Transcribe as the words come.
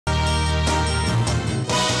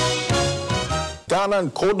Ghana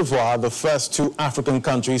and Cote d'Ivoire are the first two African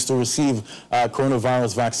countries to receive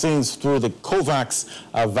coronavirus vaccines through the COVAX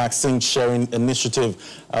vaccine sharing initiative.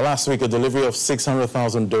 Last week, a delivery of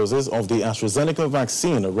 600,000 doses of the AstraZeneca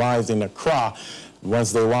vaccine arrived in Accra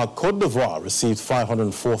Wednesday, while Cote d'Ivoire received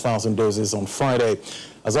 504,000 doses on Friday.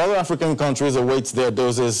 As other African countries await their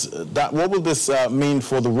doses, what will this mean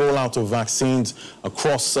for the rollout of vaccines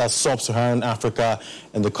across sub-Saharan Africa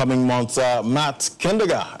in the coming months? Matt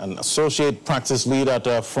Kindiga, an associate practice lead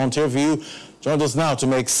at Frontier View, joins us now to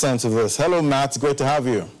make sense of this. Hello, Matt. Great to have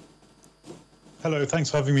you. Hello.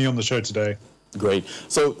 Thanks for having me on the show today. Great.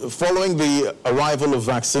 So, following the arrival of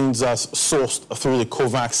vaccines sourced through the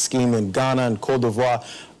COVAX scheme in Ghana and Cote d'Ivoire,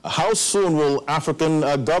 how soon will African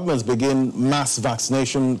governments begin mass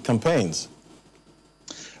vaccination campaigns?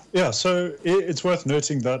 Yeah, so it's worth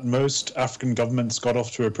noting that most African governments got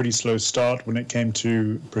off to a pretty slow start when it came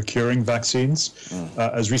to procuring vaccines.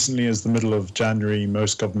 As recently as the middle of January,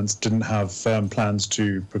 most governments didn't have firm plans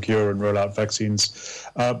to procure and roll out vaccines.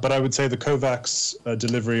 But I would say the COVAX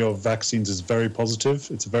delivery of vaccines is very positive.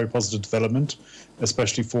 It's a very positive development,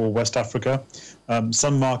 especially for West Africa.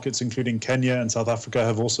 Some markets, including Kenya and South Africa,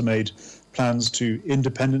 have also made plans to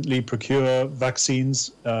independently procure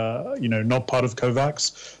vaccines, not part of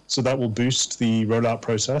COVAX. So that will boost the rollout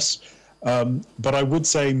process. But I would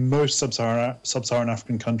say most sub-Saharan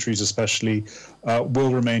African countries especially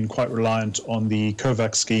will remain quite reliant on the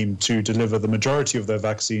COVAX scheme to deliver the majority of their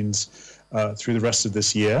vaccines through the rest of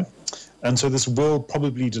this year. And so this will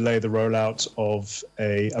probably delay the rollout of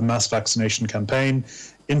a mass vaccination campaign.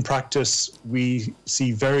 In practice, we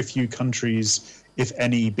see very few countries, if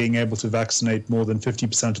any, being able to vaccinate more than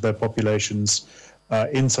 50% of their populations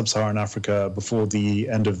in sub-Saharan Africa before the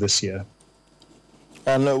end of this year.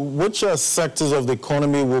 And which sectors of the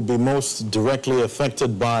economy will be most directly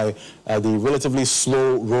affected by the relatively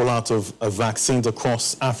slow rollout of vaccines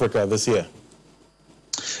across Africa this year?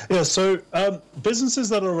 Yeah, so businesses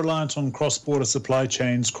that are reliant on cross-border supply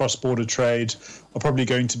chains, cross-border trade, are probably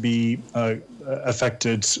going to be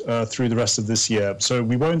affected through the rest of this year. So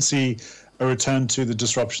we won't see a return to the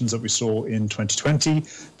disruptions that we saw in 2020,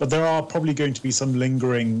 but there are probably going to be some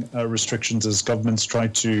lingering restrictions as governments try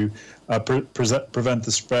to prevent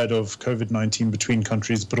the spread of COVID-19 between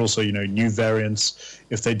countries, but also, new variants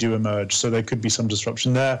if they do emerge. So there could be some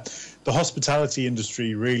disruption there. The hospitality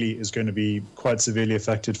industry really is going to be quite severely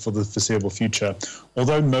affected for the foreseeable future.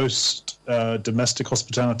 Although most domestic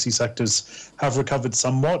hospitality sectors have recovered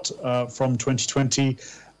somewhat from 2020,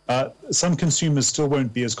 some consumers still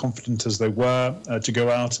won't be as confident as they were to go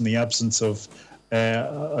out in the absence of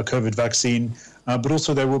a COVID vaccine. But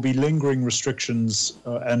also there will be lingering restrictions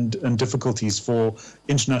and difficulties for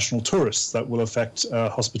international tourists that will affect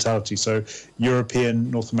hospitality. So European,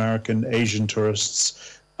 North American, Asian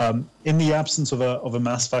tourists. In the absence of a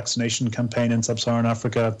mass vaccination campaign in sub-Saharan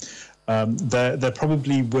Africa, there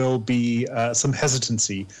probably will be some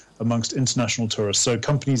hesitancy amongst international tourists. So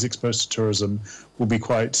companies exposed to tourism will be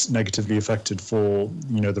quite negatively affected for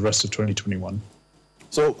the rest of 2021.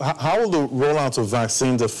 So how will the rollout of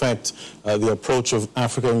vaccines affect the approach of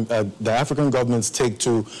the African governments take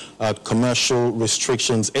to commercial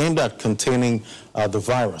restrictions aimed at containing the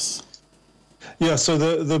virus? Yeah, so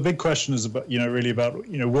the big question is about,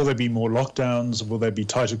 will there be more lockdowns? Will there be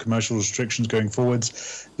tighter commercial restrictions going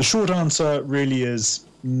forwards? The short answer really is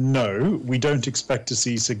no. We don't expect to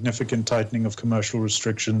see significant tightening of commercial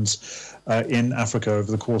restrictions in Africa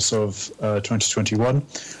over the course of 2021.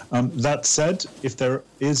 That said, if there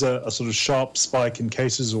is a sort of sharp spike in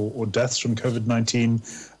cases or deaths from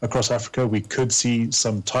COVID-19 across Africa, we could see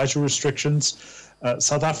some tighter restrictions.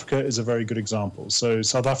 South Africa is a very good example. So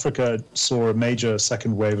South Africa saw a major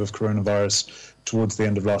second wave of coronavirus towards the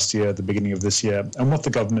end of last year, the beginning of this year. And what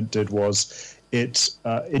the government did was it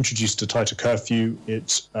introduced a tighter curfew.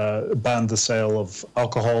 It banned the sale of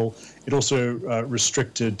alcohol. It also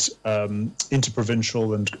restricted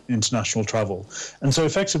interprovincial and international travel. And so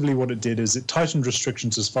effectively what it did is it tightened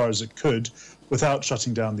restrictions as far as it could without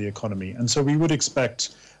shutting down the economy. And so we would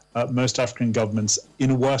expect most African governments,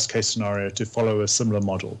 in a worst-case scenario, to follow a similar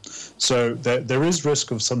model. So there is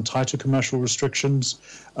risk of some tighter commercial restrictions,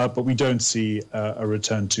 but we don't see a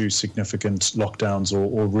return to significant lockdowns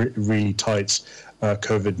or really tight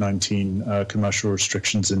COVID-19 commercial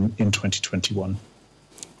restrictions in 2021.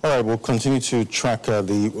 All right, we'll continue to track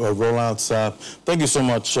the rollouts. Thank you so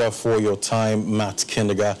much for your time, Matt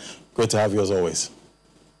Kindiga. Great to have you as always.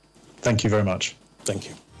 Thank you very much. Thank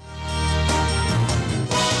you.